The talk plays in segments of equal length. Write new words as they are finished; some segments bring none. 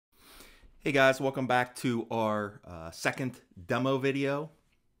Hey guys, welcome back to our second demo video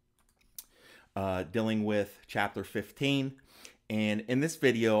dealing with chapter 15. And in this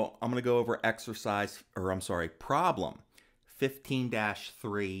video, I'm going to go over problem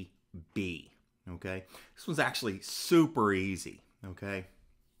 15-3B. Okay, this one's actually super easy. Okay,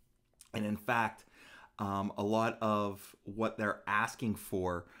 and in fact, a lot of what they're asking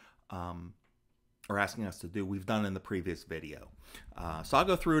for or asking us to do, we've done in the previous video. So I'll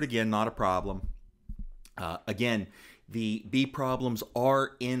go through it again, not a problem. Again, the B problems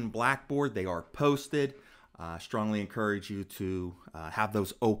are in Blackboard. They are posted. Strongly encourage you to have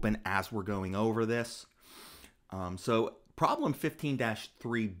those open as we're going over this. So problem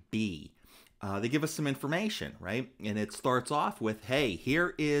 15-3B, they give us some information, right? And it starts off with, hey,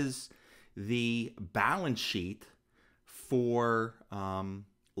 here is the balance sheet for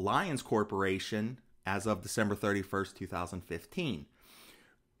Lions Corporation as of December 31st, 2015.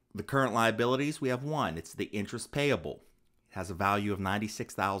 The current liabilities, we have one. It's the interest payable. It has a value of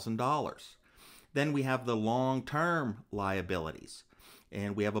 $96,000. Then we have the long-term liabilities,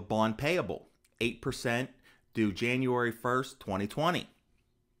 and we have a bond payable, 8% due January 1st, 2020.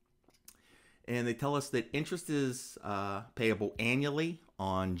 And they tell us that interest is payable annually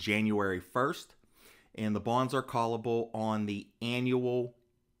on January 1st, and the bonds are callable on the annual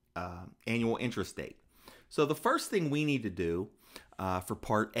interest date. So the first thing we need to do for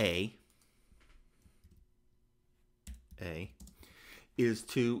part A is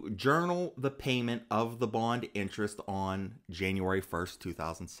to journal the payment of the bond interest on January 1st,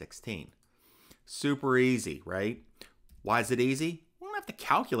 2016. Super easy, right? Why is it easy? We don't have to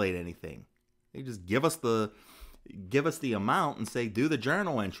calculate anything. They just give us the amount and say, do the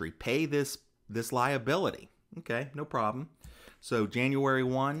journal entry, pay this liability. Okay, no problem. So January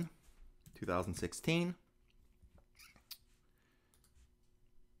 1, 2016.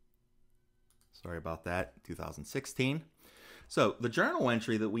 Sorry about that, 2016. So the journal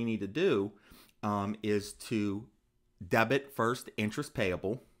entry that we need to do is to debit first interest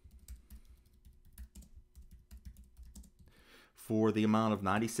payable for the amount of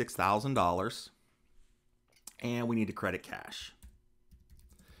 $96,000, and we need to credit cash.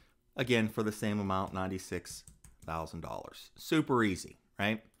 Again, for the same amount, $96,000. Super easy,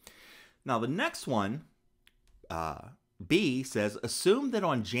 right? Now the next one, B, says, assume that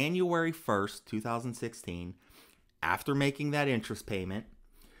on January 1st, 2016, after making that interest payment,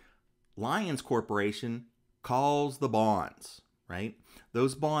 Lions Corporation calls the bonds, right?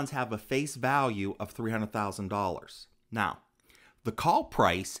 Those bonds have a face value of $300,000. Now, the call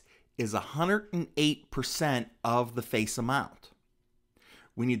price is 108% of the face amount.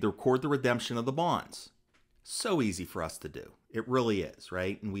 We need to record the redemption of the bonds. So easy for us to do. It really is,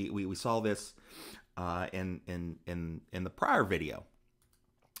 right? And we saw this in the prior video.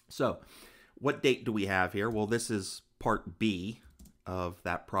 So what date do we have here? Well, this is part B of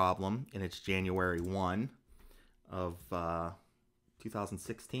that problem, and it's January 1 of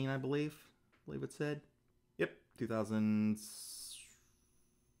 2016, I believe it said. Yep, 2000.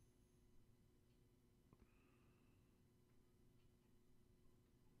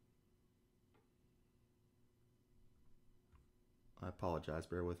 I apologize,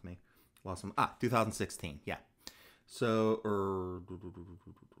 bear with me. Lost some. 2016, yeah. So,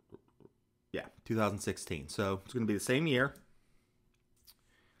 yeah, 2016. So it's going to be the same year.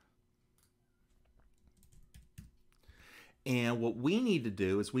 And what we need to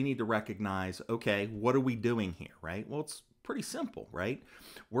do is we need to recognize, okay, what are we doing here, right? Well, it's pretty simple, right?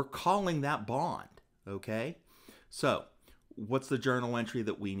 We're calling that bond, okay? So what's the journal entry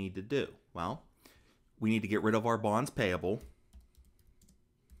that we need to do? Well, we need to get rid of our bonds payable,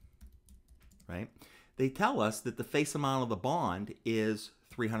 right? They tell us that the face amount of the bond is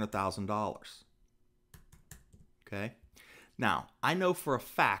 $300,000. Okay? Now, I know for a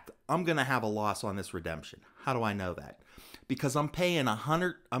fact I'm going to have a loss on this redemption. How do I know that? Because I'm paying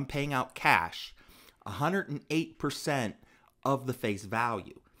out cash 108% of the face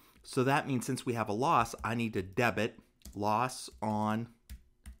value. So that means since we have a loss, I need to debit loss on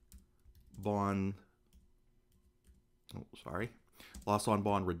bond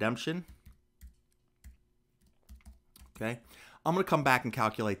redemption. Okay, I'm going to come back and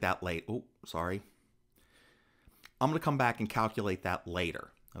calculate that later. I'm going to come back and calculate that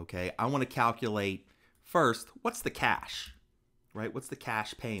later. Okay, I want to calculate first, what's the cash, right? What's the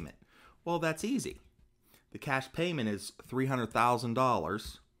cash payment? Well, that's easy. The cash payment is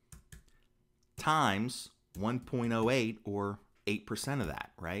 $300,000 times 1.08 or 8% of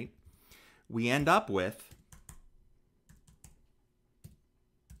that, right? We end up with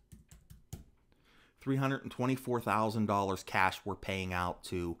 $324,000 cash we're paying out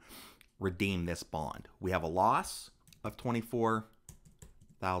to redeem this bond. We have a loss of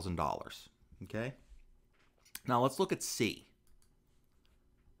 $24,000. Okay? Now let's look at C.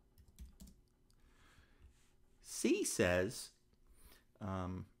 C says,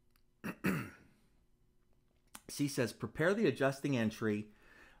 C says prepare the adjusting entry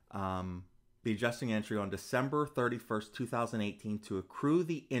on December 31st, 2018 to accrue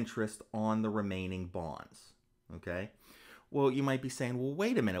the interest on the remaining bonds. Okay? Well, you might be saying, well,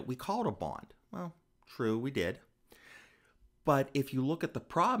 wait a minute, we called a bond. Well, true, we did. But if you look at the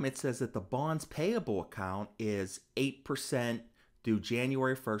problem, it says that the bonds payable account is 8% due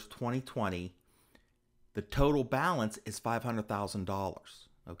January 1st, 2020. The total balance is $500,000,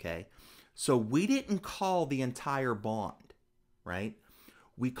 okay? So we didn't call the entire bond, right?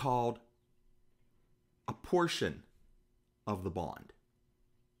 We called a portion of the bond,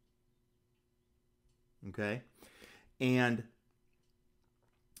 okay? And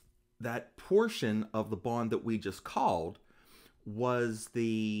that portion of the bond that we just called was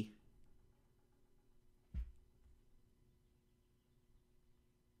the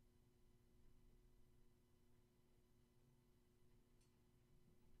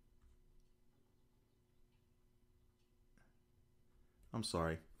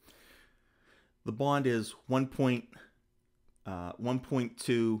the bond is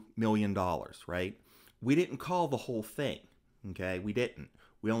 $1.2 million, right? We didn't call the whole thing, okay? We didn't.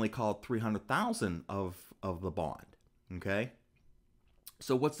 We only called $300,000 of the bond, okay?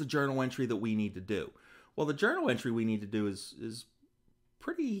 So what's the journal entry that we need to do? Well, the journal entry we need to do is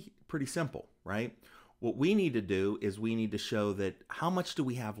pretty simple, right? What we need to do is we need to show that how much do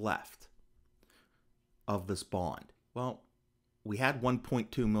we have left of this bond? Well, we had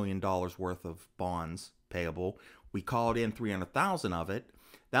 $1.2 million worth of bonds payable. We called in $300,000 of it.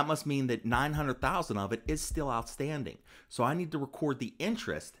 That must mean that $900,000 of it is still outstanding. So I need to record the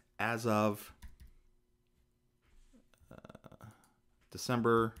interest as of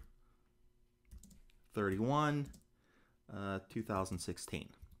December 31, 2016.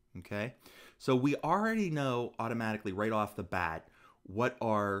 Okay? So we already know automatically right off the bat what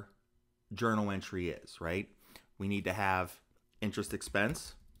our journal entry is, right? We need to have interest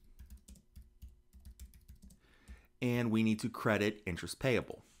expense, and we need to credit interest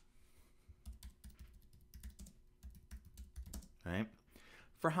payable. Right?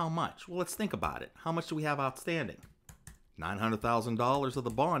 For how much? Well, let's think about it. How much do we have outstanding? $900,000 of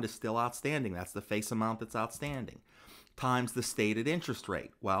the bond is still outstanding. That's the face amount that's outstanding. Times the stated interest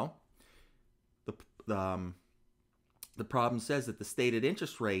rate. Well, the problem says that the stated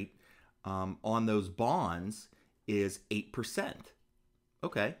interest rate on those bonds is 8%.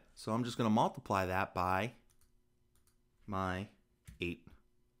 Okay, so I'm just going to multiply that by my 8%.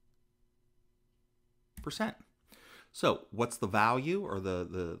 So what's the value or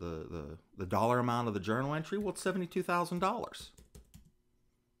the dollar amount of the journal entry? Well, it's $72,000.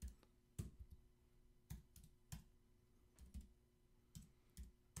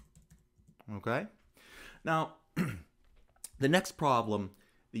 Okay. Now, the next problem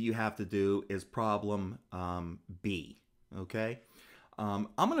that you have to do is problem B. Okay. I'm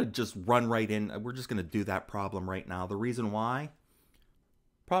going to just run right in. We're just going to do that problem right now. The reason why?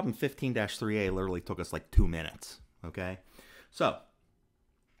 Problem 15-3A literally took us like 2 minutes. Okay. So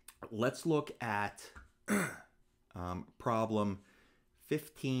let's look at problem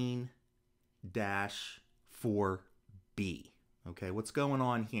 15-4B. Okay. What's going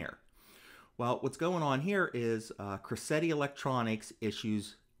on here? Well, what's going on here is Cressetti Electronics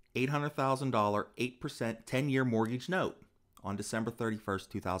issues $800,000, 8%, 10-year mortgage note on December 31st,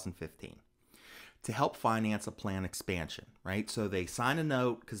 2015 to help finance a plant expansion, right? So they sign a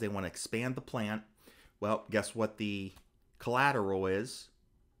note because they want to expand the plant. Well, guess what the collateral is?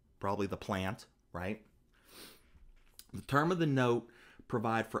 Probably the plant, right? The term of the note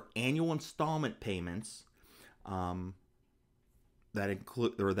provide for annual installment payments that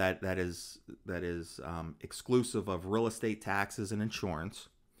include or that is exclusive of real estate taxes and insurance.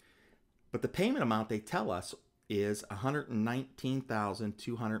 But the payment amount they tell us is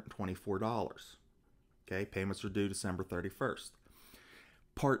 $119,224. Okay, payments are due December 31st.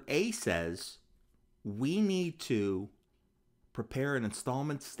 Part A says we need to prepare an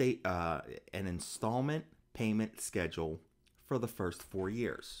installment payment schedule for the first 4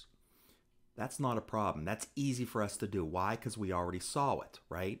 years. That's not a problem. That's easy for us to do. Why? Because we already saw it,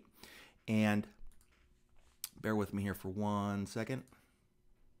 right? And bear with me here for 1 second.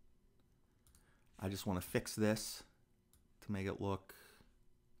 I just want to fix this to make it look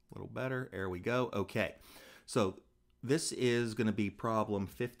a little better. There we go. Okay. So this is going to be problem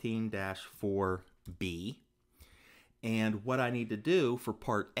 15-4B. And what I need to do for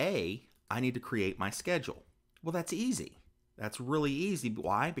part A, I need to create my schedule. Well, that's easy. That's really easy.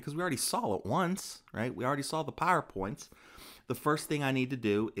 Why? Because we already saw it once, right? We already saw the PowerPoints. The first thing I need to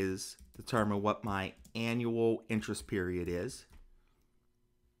do is determine what my annual interest period is.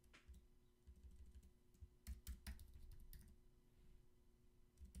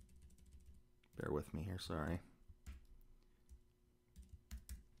 Bear with me here, sorry.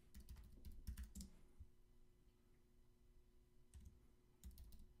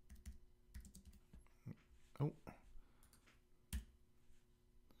 Oh.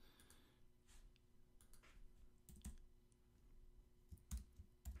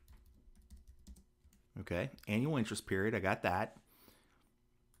 Okay, annual interest period, I got that.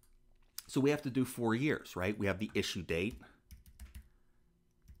 So we have to do 4 years, right? We have the issue date.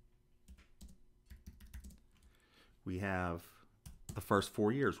 We have the first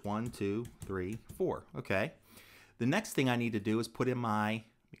 4 years, 1, 2, 3, 4. Okay. The next thing I need to do is put in my,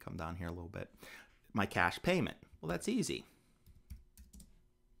 let me come down here a little bit, my cash payment. Well, that's easy.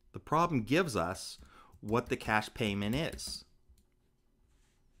 The problem gives us what the cash payment is.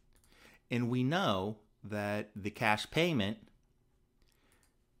 And we know that the cash payment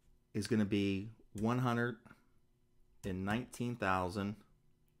is going to be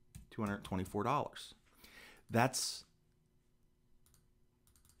 $119,224. That's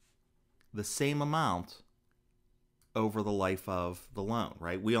the same amount over the life of the loan,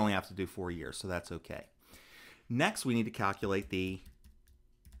 right? We only have to do 4 years, so that's okay. Next, we need to calculate the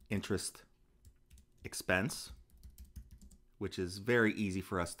interest expense, which is very easy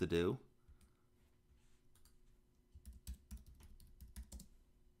for us to do.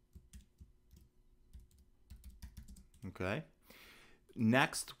 Okay.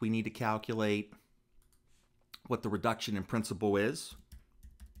 Next, we need to calculate what the reduction in principal is.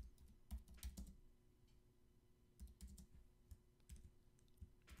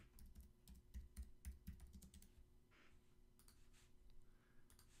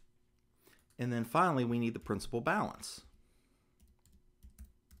 And then finally, we need the principal balance.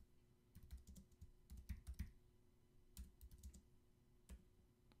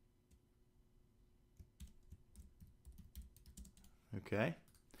 Okay.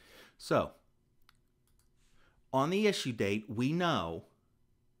 So, on the issue date, we know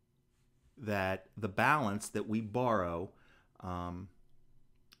that the balance that we borrow, or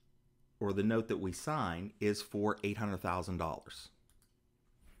the note that we sign, is for $800,000.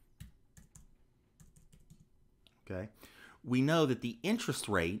 Okay. We know that the interest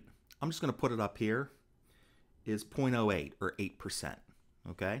rate, I'm just going to put it up here, is 0.08 or 8%.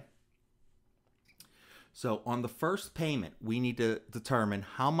 Okay. So on the first payment, we need to determine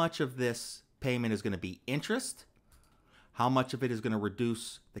how much of this payment is going to be interest, how much of it is going to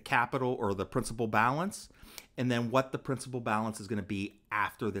reduce the capital or the principal balance, and then what the principal balance is going to be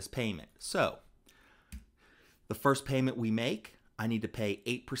after this payment. So the first payment we make, I need to pay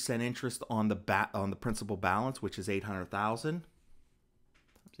 8% interest on the principal balance, which is $800,000 times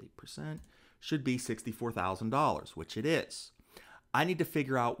 8% should be $64,000, which it is. I need to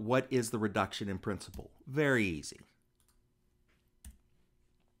figure out what is the reduction in principal. Very easy.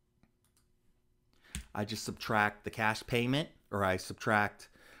 I just subtract the cash payment, or I subtract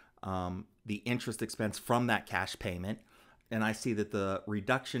the interest expense from that cash payment, and I see that the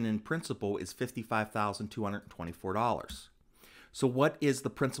reduction in principal is $55,224. So what is the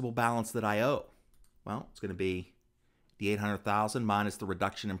principal balance that I owe? Well, it's going to be the $800,000 minus the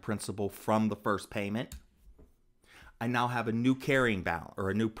reduction in principal from the first payment. I now have a new carrying balance, or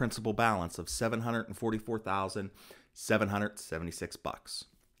a new principal balance of $744,776.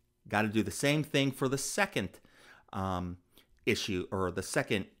 Got to do the same thing for the second issue, or the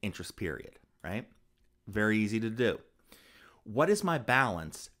second interest period, right? Very easy to do. What is my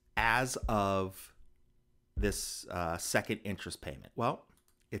balance as of this second interest payment? Well,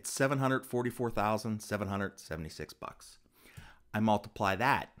 it's $744,776. I multiply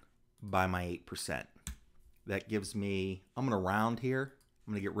that by my 8%. That gives me, I'm going to round here.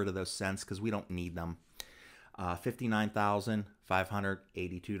 I'm going to get rid of those cents because we don't need them.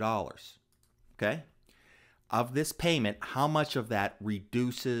 $59,582. Okay? Of this payment, how much of that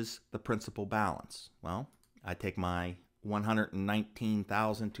reduces the principal balance? Well, I take my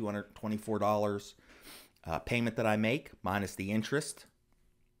 $119,224 payment that I make minus the interest.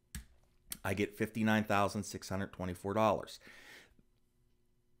 I get $59,624.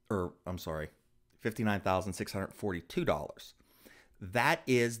 Or, I'm sorry, $59,642. That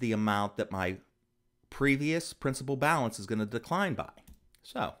is the amount that my previous principal balance is going to decline by.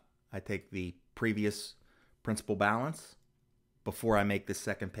 So I take the previous principal balance before I make this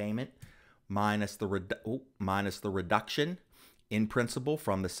second payment minus the reduction in principal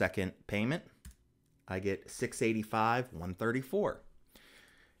from the second payment, I get $685,134.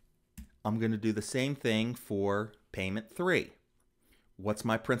 I'm going to do the same thing for payment 3. What's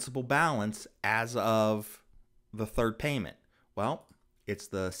my principal balance as of the third payment? Well, it's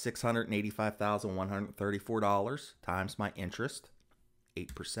the $685,134 times my interest,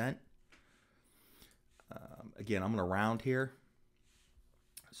 8%. Again, I'm going to round here.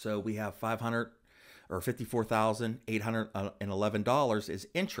 So we have $54,811 is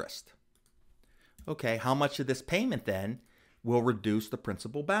interest. Okay, how much of this payment then will reduce the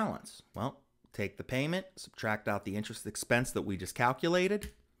principal balance? Well, take the payment, subtract out the interest expense that we just calculated.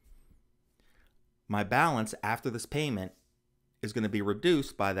 My balance after this payment is going to be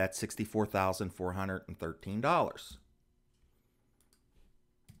reduced by that $64,413,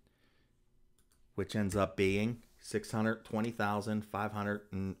 which ends up being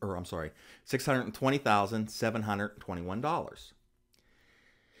 $620,721.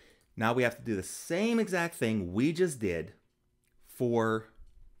 Now we have to do the same exact thing we just did for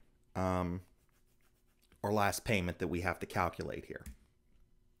our last payment that we have to calculate here.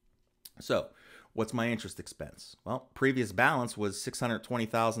 So, what's my interest expense? Well, previous balance was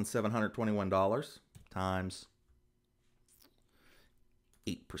 $620,721 times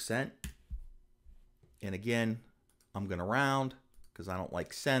 8%. And again, I'm going to round because I don't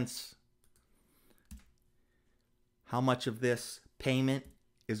like cents. How much of this payment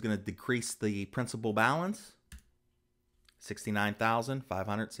is going to decrease the principal balance?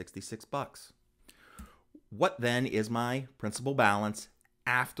 $69,566. What then is my principal balance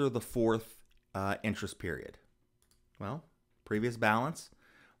after the fourth interest period? Well, previous balance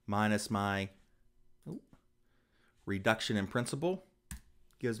minus my reduction in principal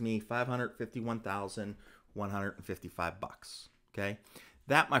gives me $551,155. Okay,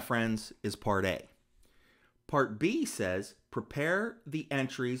 that, my friends, is part A. Part B says prepare the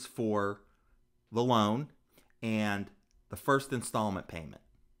entries for the loan and the first installment payment.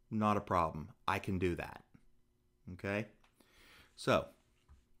 Not a problem. I can do that. Okay, so,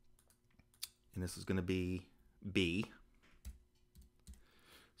 and this is going to be B.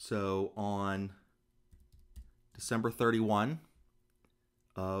 So on December 31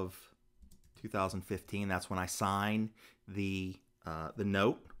 of 2015, that's when I sign the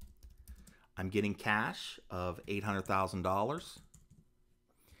note. I'm getting cash of $800,000,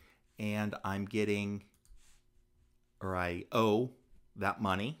 and I'm getting, or I owe that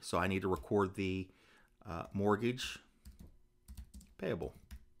money, so I need to record the mortgage payable.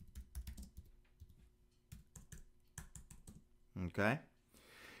 Okay,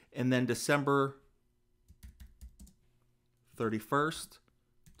 and then December 31st,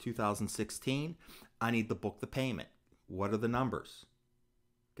 2016, I need to book the payment. What are the numbers?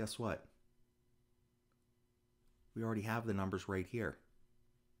 Guess what? We already have the numbers right here.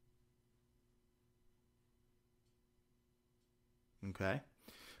 Okay,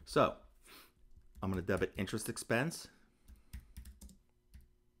 so I'm going to debit interest expense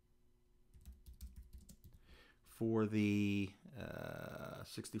for the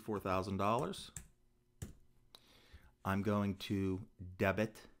 $64,000. I'm going to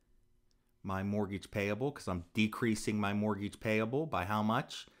debit my mortgage payable because I'm decreasing my mortgage payable by how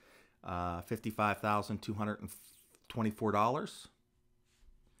much? $55,224.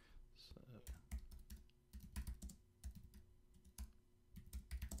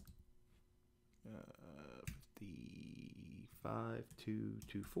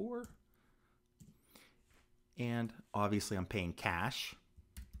 $55,224. And obviously I'm paying cash.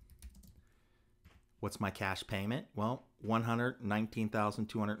 What's my cash payment? Well,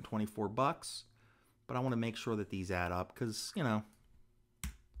 $119,224. But I want to make sure that these add up because, you know,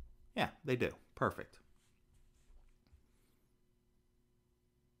 yeah, they do. Perfect.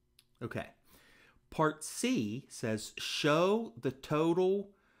 Okay. Part C says show the total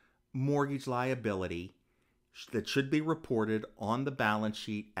mortgage liability that should be reported on the balance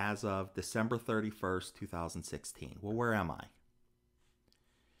sheet as of December 31st, 2016. Well, where am I?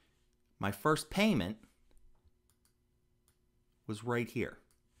 My first payment was right here.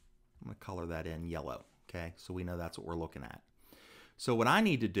 I'm going to color that in yellow, okay? So we know that's what we're looking at. So what I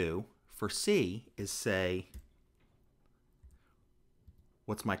need to do for C is say,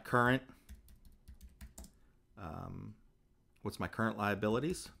 what's my current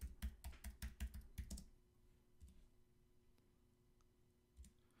liabilities?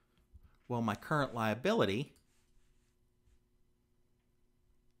 Well, my current liability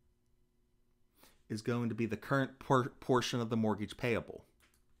is going to be the current portion of the mortgage payable.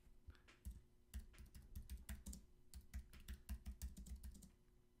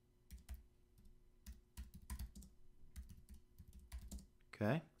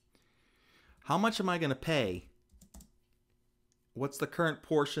 Okay. How much am I going to pay? What's the current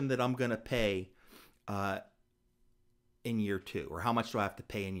portion that I'm going to pay in year 2? Or how much do I have to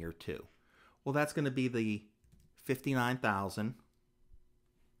pay in year 2? Well, that's going to be the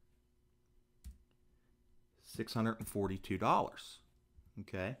 $59,642.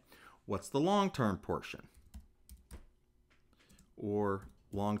 Okay. What's the long-term portion? Or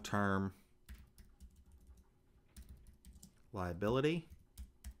long-term liability?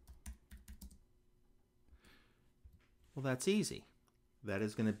 Well, that's easy. That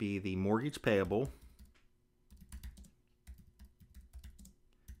is going to be the mortgage payable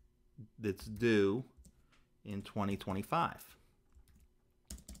that's due in 2025.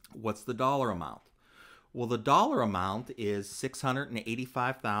 What's the dollar amount? Well, the dollar amount is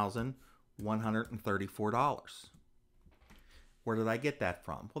 $685,134. Where did I get that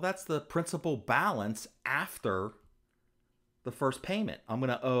from? Well, that's the principal balance after the first payment. I'm going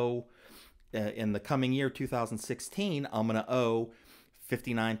to owe, in the coming year, 2016, I'm going to owe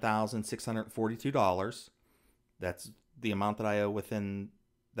 $59,642. That's the amount that I owe within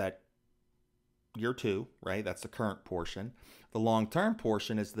that year 2, right? That's the current portion. The long-term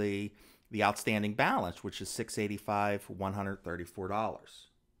portion is the outstanding balance, which is $685,134.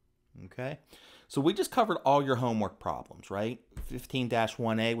 Okay? So we just covered all your homework problems, right?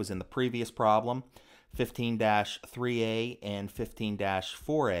 15-1A was in the previous problem. 15-3A and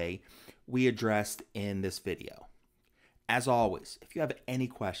 15-4A we addressed in this video. As always, if you have any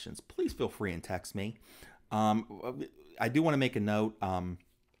questions, please feel free and text me. I do want to make a note.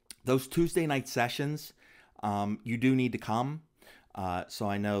 Those Tuesday night sessions, you do need to come. So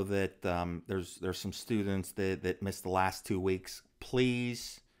I know that there's some students that missed the last 2 weeks.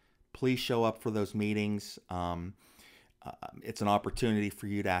 Please show up for those meetings. It's an opportunity for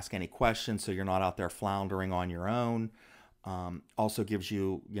you to ask any questions, so you're not out there floundering on your own. Also gives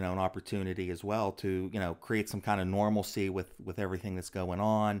you, an opportunity as well to, create some kind of normalcy with everything that's going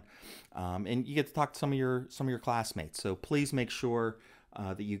on, and you get to talk to some of your classmates. So please make sure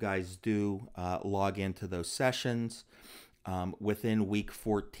that you guys do log into those sessions. Within week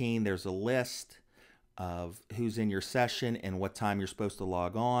 14, there's a list of who's in your session and what time you're supposed to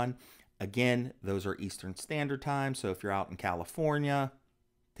log on. Again, those are Eastern Standard Time. So if you're out in California,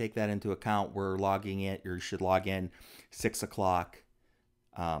 take that into account. We're logging it, or you should log in 6 o'clock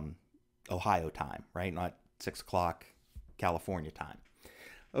Ohio time, right? Not 6 o'clock California time.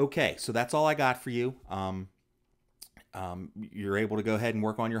 Okay, so that's all I got for you. You're able to go ahead and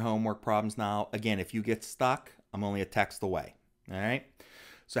work on your homework problems now. Again, if you get stuck, I'm only a text away. All right.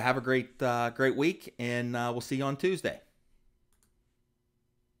 So have a great week, and we'll see you on Tuesday.